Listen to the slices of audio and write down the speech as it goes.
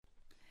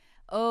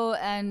Oh,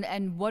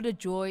 and what a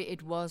joy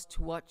it was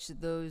to watch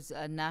those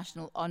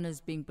national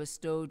honors being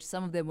bestowed.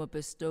 Some of them were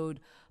bestowed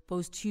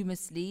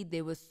posthumously.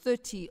 There were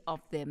 30 of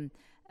them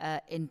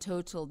in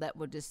total that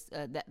were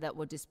that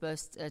were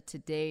dispersed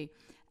today,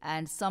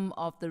 and some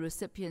of the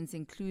recipients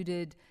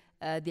included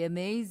the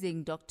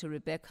amazing Dr.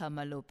 Rebecca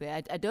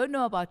Malope. I don't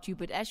know about you,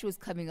 but as she was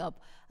coming up,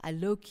 I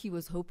low-key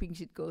was hoping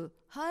she'd go,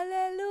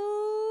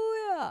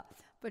 hallelujah.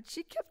 But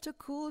she kept her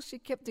cool, she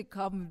kept it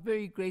calm,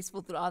 very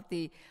graceful throughout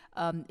the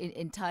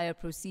entire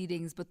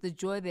proceedings. But the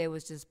joy there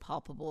was just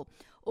palpable.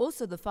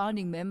 Also, the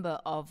founding member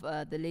of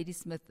the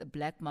Ladysmith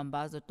Black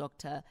Mambazo,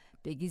 Dr.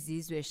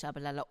 Begizizwe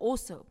Shabalala,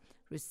 also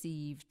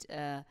received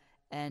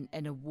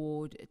an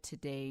award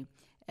today,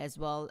 as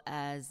well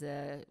as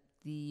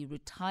the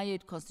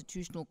retired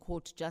Constitutional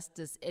Court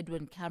Justice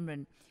Edwin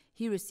Cameron.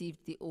 He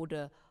received the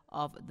Order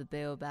of the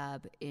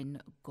Baobab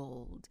in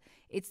gold.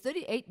 It's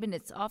 38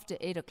 minutes after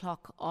 8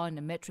 o'clock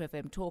on Metro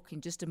FM Talk. In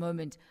just a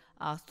moment,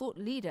 our Thought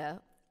Leader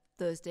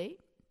Thursday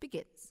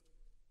begins.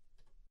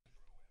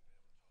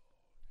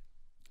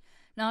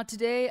 Now,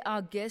 today,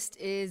 our guest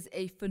is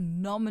a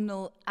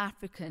phenomenal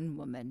African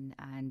woman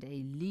and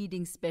a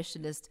leading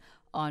specialist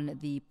on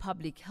the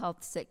public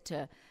health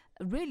sector.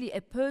 Really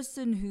a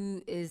person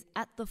who is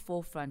at the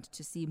forefront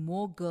to see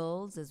more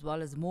girls as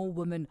well as more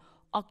women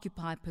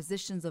occupy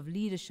positions of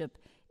leadership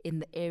in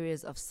the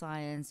areas of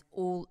science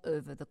all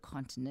over the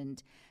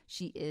continent.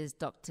 She is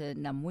Dr.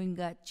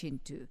 Namwinga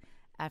Chintu,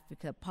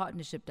 Africa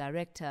Partnership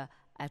Director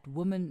at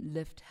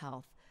WomenLift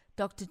Health.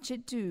 Dr.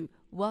 Chintu,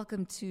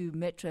 welcome to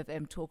Metro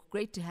FM Talk.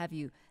 Great to have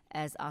you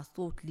as our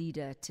thought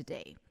leader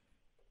today.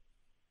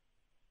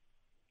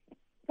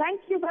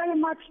 Thank you very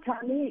much,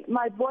 Tammy.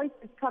 My voice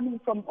is coming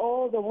from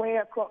all the way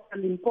across the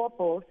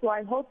Limpopo, so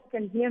I hope you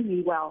can hear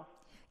me well.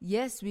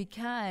 Yes, we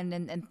can,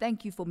 and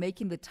thank you for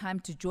making the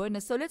time to join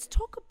us. So let's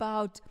talk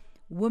about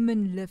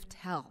WomenLift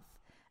Health.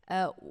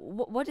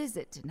 What is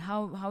it, and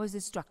how is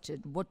it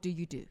structured? What do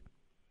you do?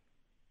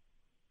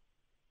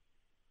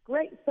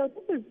 Great. So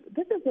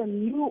this is a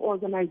new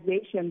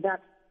organization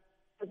that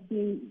has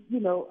been,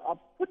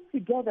 put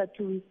together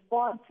to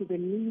respond to the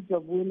needs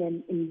of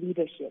women in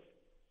leadership.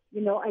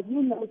 As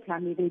you know,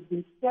 Tammy, there's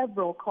been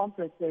several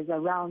conferences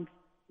around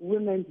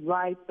women's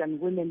rights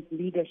and women's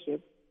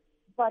leadership,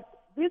 but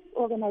this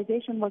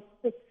organization was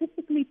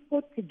specifically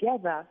put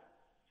together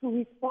to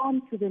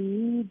respond to the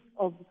needs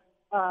of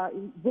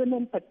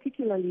women,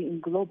 particularly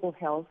in global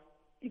health,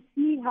 to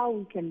see how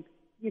we can,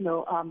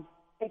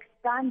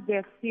 expand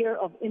their sphere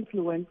of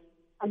influence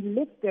and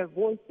lift their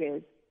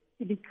voices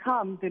to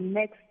become the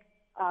next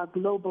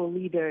global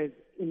leaders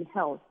in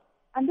health.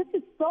 And this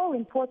is so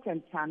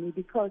important, Tammy,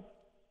 because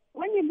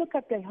when you look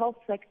at the health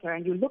sector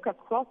and you look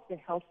across the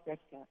health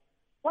sector,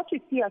 what you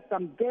see are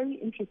some very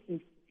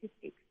interesting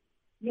statistics.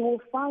 You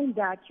will find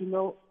that,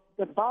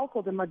 the bulk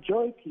or the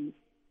majority,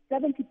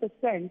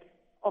 70%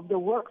 of the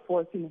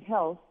workforce in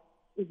health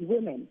is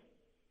women.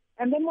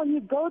 And then when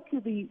you go to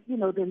the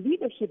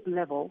leadership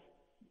level,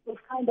 you'll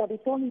find that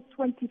it's only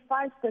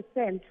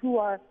 25% who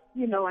are,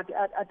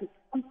 at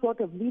some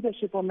sort of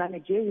leadership or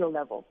managerial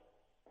level.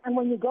 And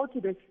when you go to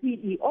the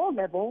CEO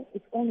level,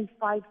 it's only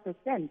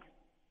 5%.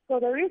 So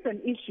there is an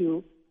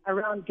issue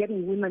around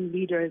getting women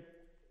leaders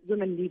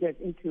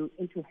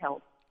into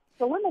health.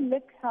 So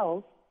WomenLift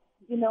Health,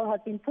 has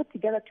been put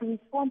together to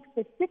respond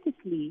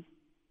specifically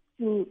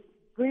to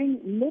bring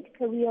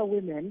mid-career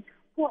women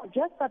who are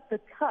just at the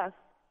cusp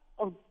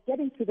of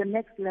getting to the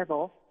next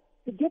level,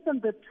 to give them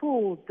the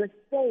tools, the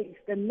space,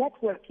 the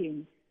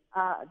networking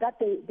that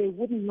they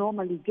wouldn't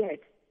normally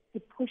get to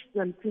push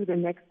them to the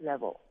next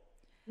level.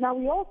 Now,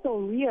 we also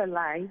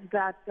realize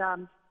that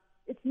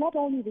it's not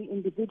only the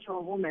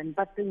individual woman,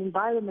 but the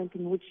environment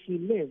in which she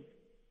lives.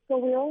 So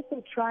we're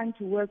also trying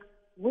to work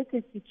with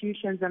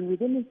institutions and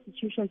within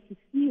institutions to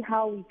see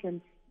how we can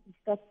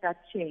effect that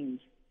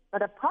change.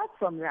 But apart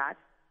from that,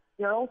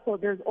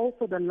 there's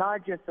also the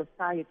larger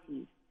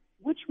society,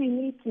 which we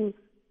need to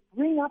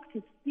bring up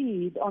to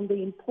speed on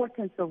the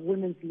importance of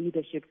women's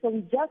leadership. So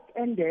we just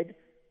ended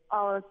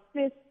our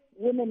 5th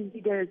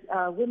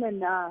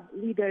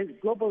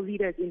Global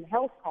Leaders in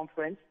Health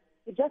Conference.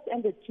 It just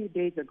ended 2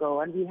 days ago,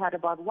 and we had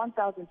about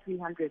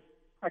 1,300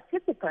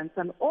 participants,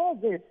 and all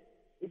this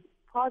is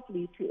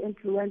partly to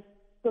influence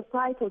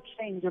societal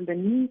change and the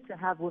need to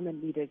have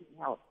women leaders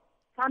in health.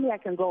 Tammy, I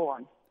can go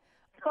on.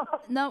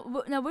 Now,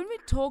 when we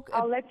talk,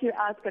 I'll let you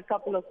ask a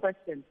couple of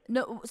questions.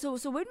 No, so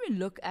when we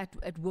look at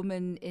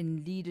women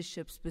in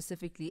leadership,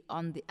 specifically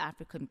on the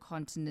African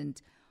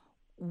continent,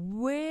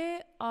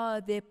 where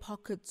are there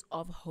pockets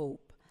of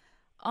hope?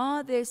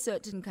 Are there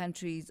certain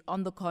countries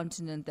on the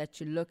continent that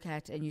you look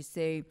at and you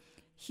say,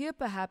 here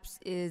perhaps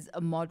is a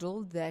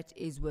model that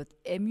is worth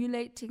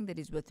emulating, that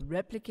is worth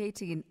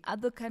replicating in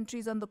other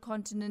countries on the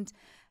continent,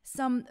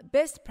 some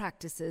best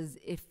practices,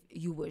 if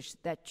you wish,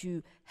 that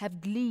you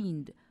have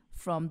gleaned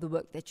from the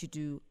work that you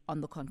do on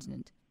the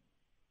continent?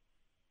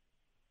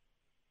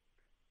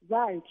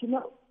 Right.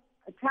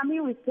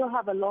 Tammy, we still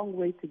have a long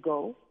way to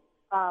go.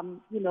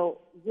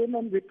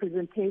 Women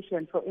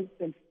representation, for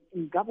instance,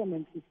 in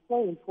governance is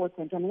so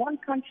important. And one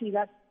country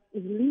that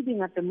is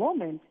leading at the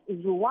moment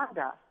is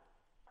Rwanda,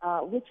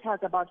 which has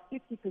about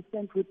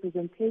 50%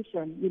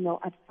 representation,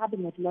 at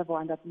cabinet level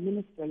and at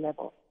minister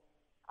level.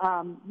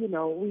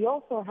 We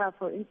also have,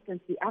 for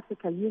instance, the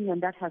African Union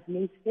that has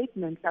made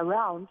statements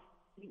around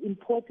the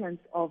importance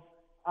of,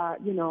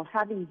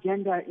 having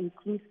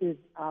gender-inclusive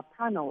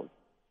panels.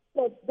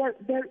 So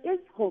there is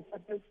hope,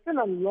 but there's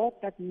still a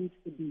lot that needs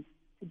to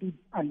be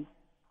done,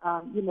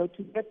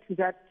 to get to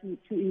that,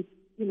 to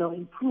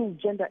improve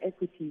gender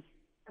equity,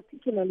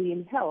 particularly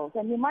in health.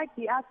 And you might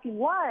be asking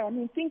why. I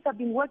mean, things have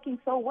been working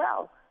so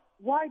well.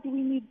 Why do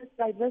we need this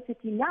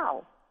diversity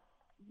now?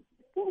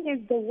 The thing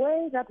is, the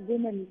way that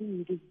women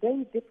lead is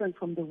very different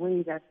from the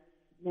way that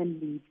men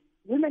lead.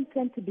 Women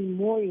tend to be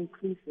more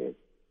inclusive.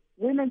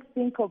 Women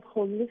think of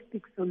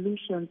holistic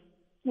solutions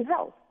to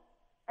health.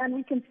 And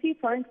we can see,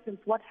 for instance,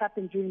 what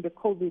happened during the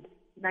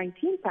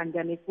COVID-19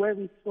 pandemic, where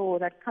we saw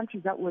that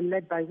countries that were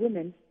led by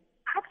women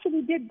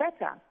actually did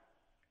better.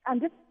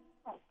 And this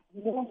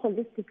more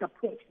holistic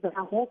approach that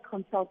are more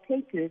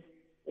consultative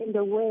in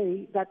the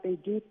way that they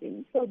do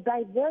things. So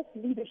diverse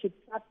leadership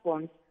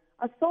platforms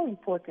are so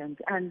important,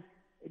 and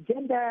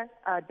gender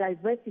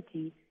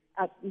diversity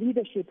at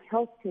leadership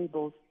health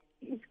tables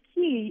is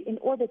key in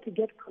order to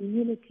get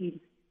communities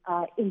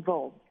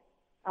involved.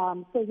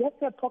 So yes,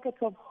 there are pockets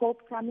of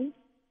hope coming,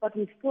 but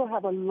we still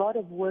have a lot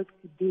of work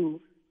to do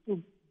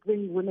to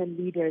bring women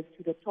leaders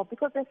to the top,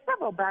 because there are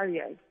several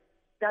barriers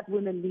that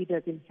women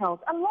leaders in health,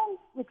 along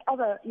with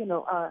other,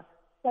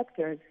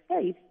 sectors,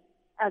 face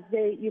as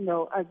they,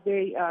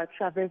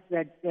 traverse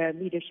their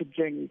leadership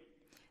journeys.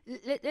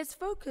 Let's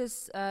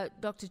focus,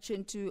 Dr.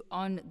 Chintu,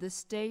 on the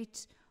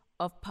state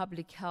of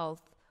public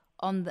health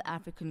on the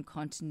African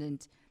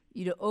continent,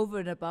 over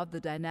and above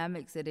the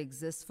dynamics that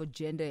exist for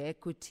gender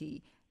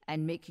equity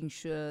and making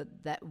sure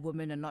that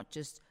women are not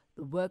just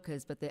the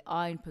workers, but they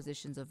are in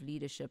positions of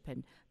leadership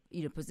and,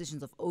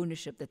 positions of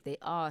ownership, that they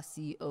are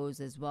CEOs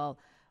as well.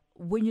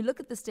 When you look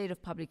at the state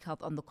of public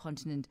health on the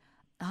continent,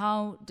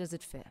 how does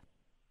it fare?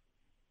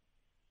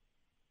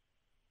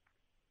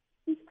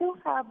 We still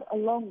have a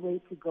long way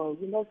to go.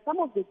 Some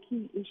of the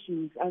key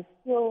issues are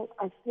still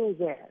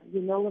there.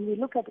 When we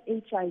look at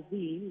HIV,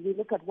 we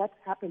look at what's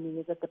happening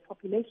is that the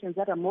populations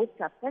that are most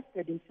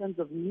affected in terms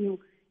of new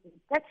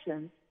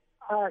infections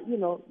are,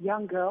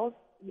 young girls,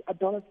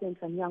 adolescents,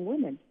 and young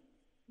women.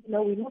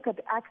 We look at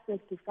access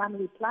to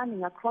family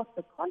planning across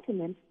the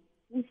continent.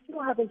 We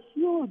still have a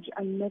huge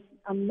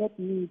unmet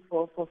need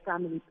for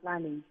family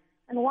planning.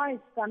 And why is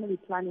family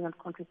planning and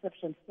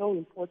contraception so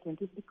important?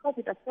 It's because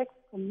it affects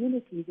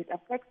communities, it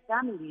affects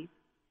families,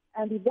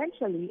 and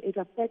eventually it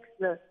affects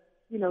the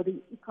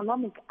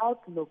economic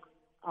outlook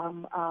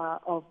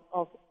of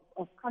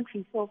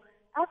countries. So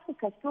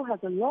Africa still has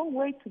a long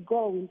way to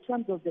go in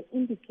terms of the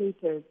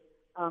indicators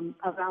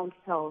around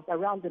health,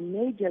 around the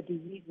major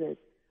diseases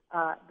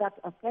that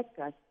affect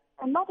us.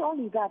 And not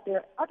only that, there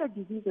are other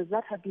diseases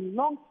that have been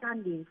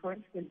long-standing, for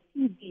instance,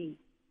 TB,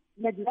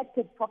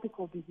 neglected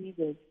tropical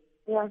diseases.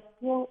 They are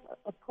still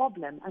a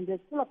problem, and there's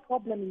still a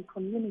problem in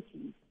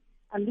communities.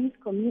 And these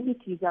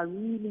communities are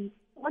really,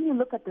 when you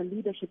look at the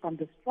leadership and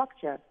the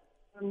structure,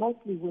 they're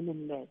mostly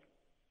women-led.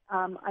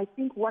 I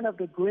think one of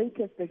the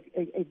greatest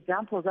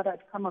examples that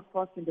I've come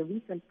across in the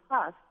recent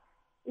past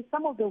is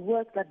some of the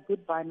work that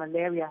Goodbye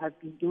Malaria has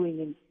been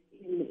doing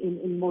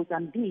in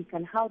Mozambique,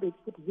 and how they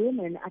put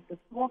women at the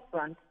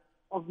forefront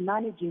of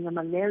managing a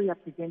malaria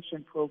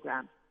prevention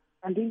program.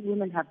 And these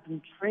women have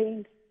been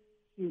trained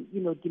to,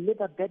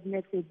 deliver bed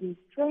nets. They've been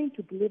trained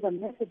to deliver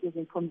messages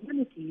in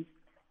communities.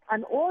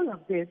 And all of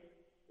this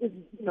is,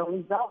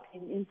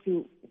 resulting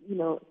into,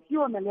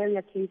 fewer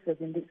malaria cases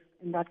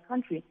in that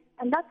country.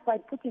 And that's by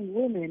putting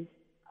women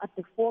at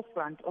the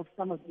forefront of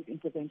some of these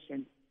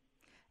interventions.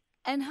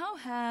 And how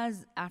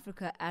has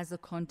Africa as a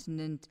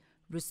continent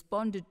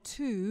responded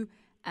to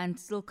and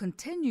still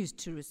continues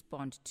to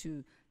respond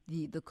to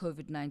the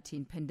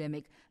COVID-19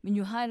 pandemic? I mean,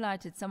 you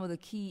highlighted some of the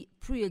key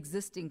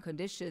pre-existing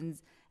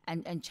conditions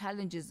and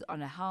challenges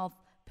on a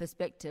health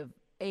perspective,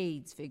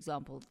 AIDS, for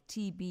example,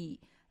 TB,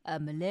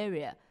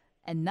 malaria,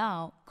 and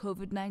now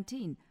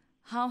COVID-19.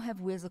 How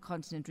have we as a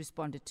continent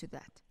responded to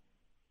that?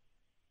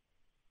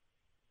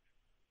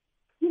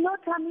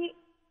 Tammy,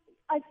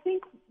 I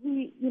think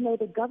the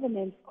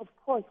government, of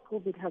course,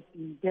 COVID has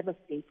been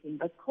devastating,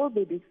 but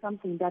COVID is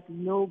something that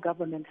no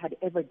government had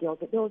ever dealt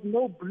with. There was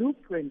no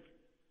blueprint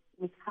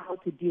with how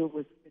to deal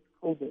with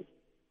COVID.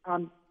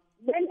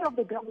 Many of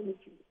the governments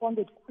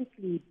responded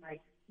quickly by,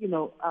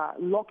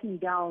 locking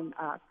down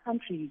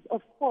countries.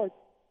 Of course,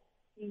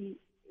 the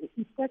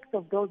effects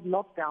of those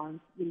lockdowns,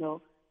 in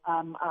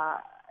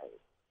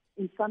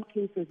some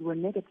cases were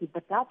negative,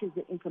 but that is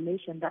the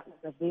information that was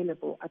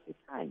available at the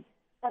time.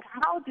 But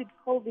how did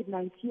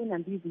COVID-19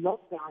 and these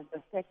lockdowns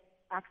affect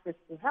access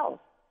to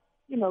health?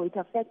 It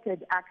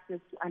affected access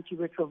to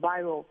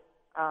antiretroviral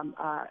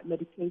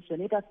medication.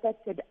 It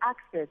affected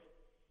access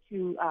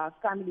to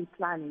family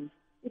planning.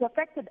 It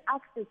affected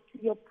access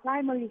to your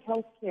primary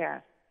health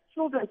care.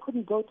 Children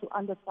couldn't go to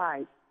under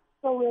 5.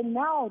 So we're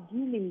now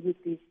dealing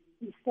with this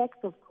effects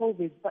of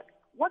COVID, but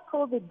what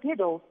COVID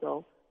did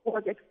also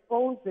was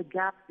expose the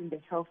gaps in the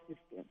health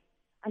system,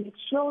 and it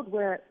showed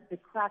where the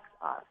cracks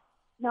are.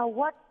 Now,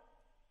 what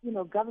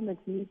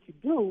governments need to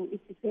do is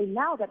to say,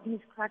 now that these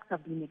cracks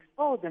have been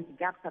exposed and the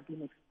gaps have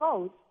been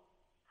exposed,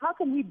 how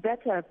can we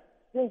better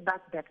build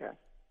back better?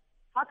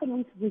 How can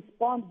we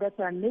respond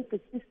better and make the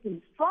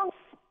system strong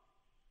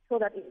so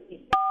that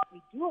if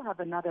we do have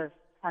another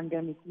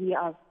pandemic, we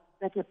are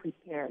better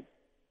prepared?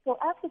 So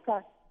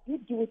Africa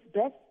did do its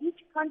best. Each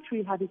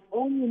country had its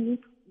own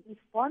unique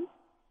response,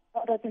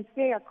 but I can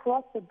say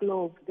across the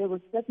globe, there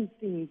were certain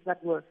things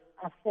that were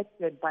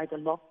affected by the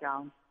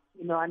lockdown.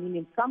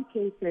 In some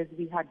cases,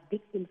 we had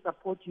victim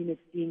support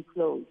units being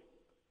closed,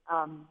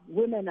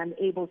 women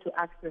unable to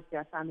access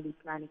their family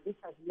planning. This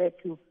has led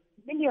to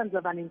millions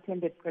of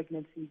unintended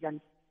pregnancies and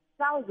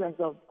thousands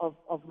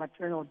of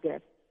maternal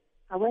deaths.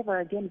 However,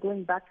 again,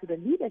 going back to the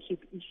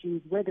leadership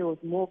issues where there was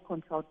more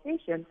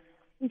consultation,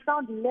 we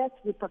found less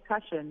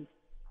repercussions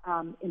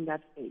in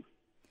that space.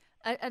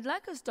 I'd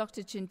like us,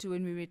 Dr. Chintu,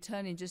 when we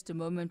return in just a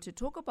moment, to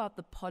talk about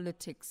the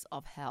politics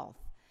of health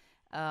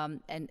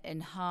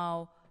and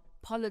how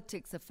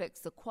politics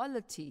affects the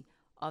quality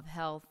of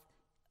health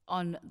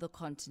on the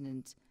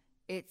continent.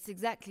 It's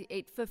exactly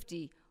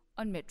 8:50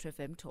 on Metro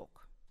FM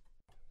Talk.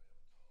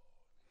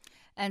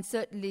 And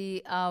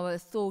certainly our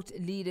thought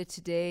leader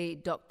today,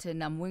 Dr.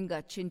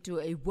 Namwinga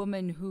Chintu, a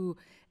woman who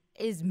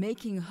is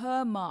making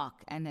her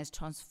mark and has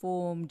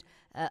transformed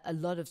a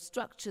lot of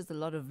structures, a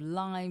lot of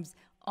lives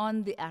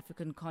on the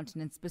African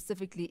continent,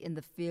 specifically in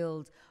the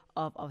field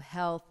of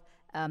health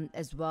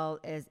as well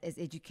as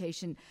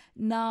education.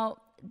 Now,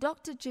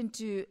 Dr.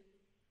 Chintu,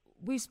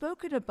 we've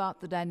spoken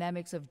about the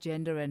dynamics of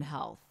gender and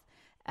health.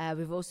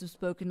 We've also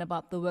spoken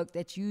about the work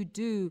that you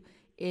do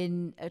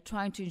in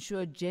trying to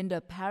ensure gender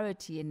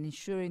parity and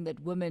ensuring that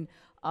women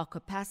are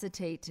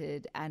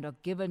capacitated and are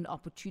given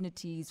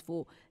opportunities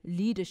for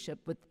leadership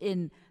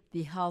within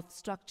the health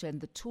structure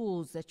and the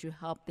tools that you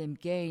help them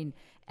gain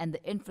and the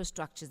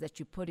infrastructures that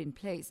you put in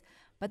place.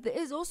 But there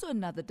is also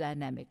another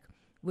dynamic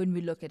when we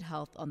look at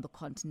health on the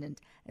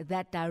continent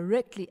that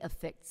directly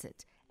affects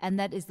it, and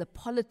that is the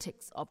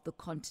politics of the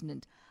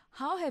continent.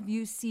 How have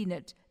you seen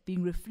it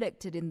being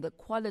reflected in the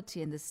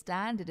quality and the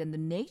standard and the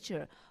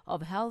nature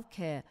of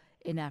healthcare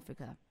in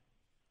Africa?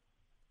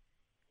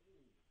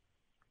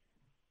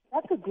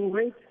 That's a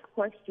great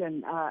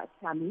question,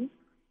 Tammy.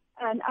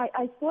 And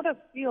I sort of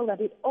feel that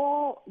it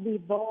all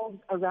revolves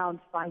around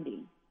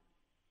funding.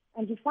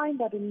 And you find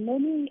that in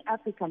many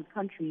African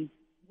countries,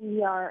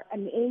 we are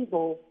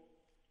unable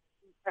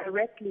to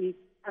directly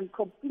and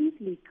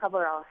completely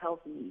cover our health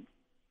needs.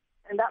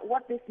 And that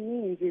what this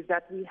means is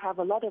that we have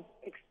a lot of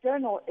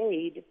external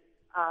aid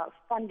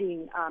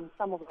funding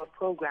some of our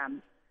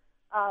programs.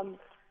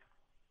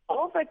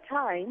 Over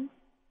time,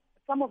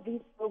 some of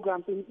these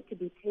programs will need to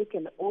be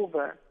taken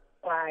over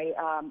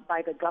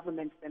by the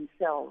governments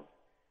themselves.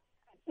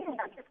 Again,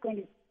 I'm just going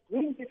to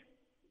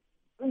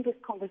bring this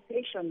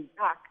conversation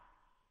back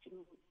to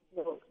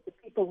the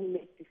people who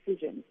make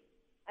decisions.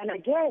 And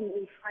again,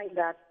 we find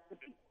that the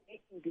people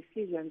making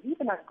decisions,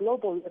 even at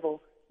global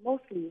level,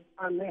 mostly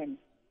are men.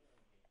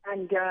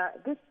 And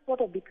this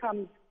sort of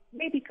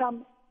may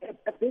become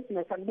a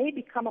business and may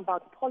become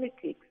about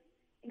politics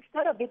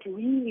instead of it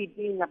really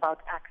being about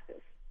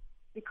access.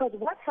 Because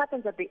what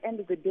happens at the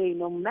end of the day,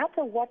 no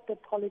matter what the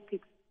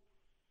politics,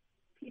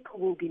 people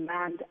will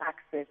demand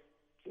access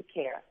to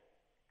care.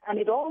 And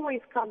it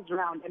always comes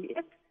around. And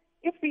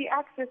if the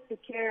access to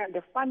care and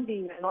the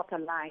funding are not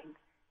aligned,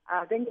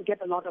 then you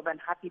get a lot of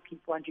unhappy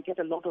people and you get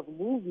a lot of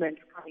movement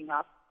coming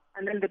up.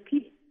 And then the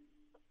people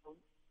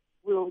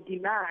will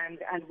demand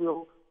and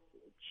will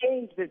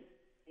change the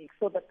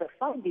so that the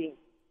funding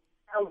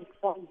are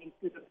responding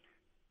to the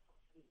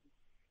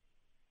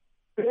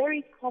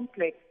very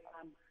complex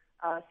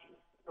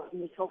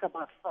when we talk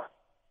about funds.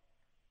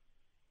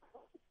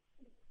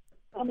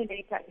 The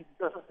dominator is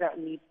those that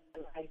need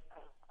the life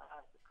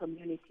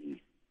communities.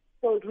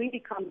 So it really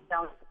comes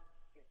down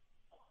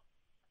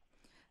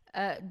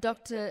to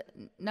Dr.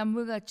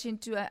 Namwinga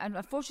Chintu, and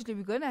unfortunately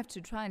we're going to have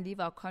to try and leave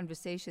our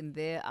conversation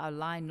there, our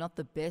line, not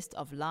the best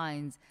of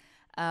lines.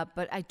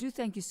 But I do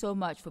thank you so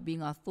much for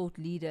being our thought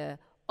leader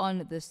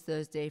on this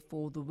Thursday,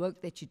 for the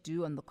work that you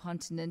do on the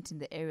continent in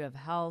the area of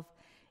health,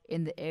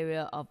 in the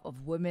area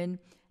of women.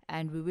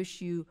 And we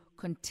wish you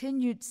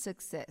continued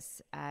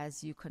success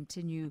as you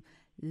continue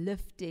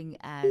lifting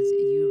as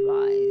you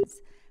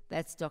rise.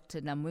 That's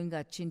Dr.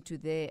 Namwinga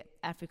Chintu there,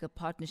 Africa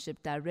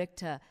Partnership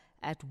Director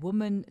at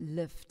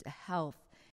WomenLift Health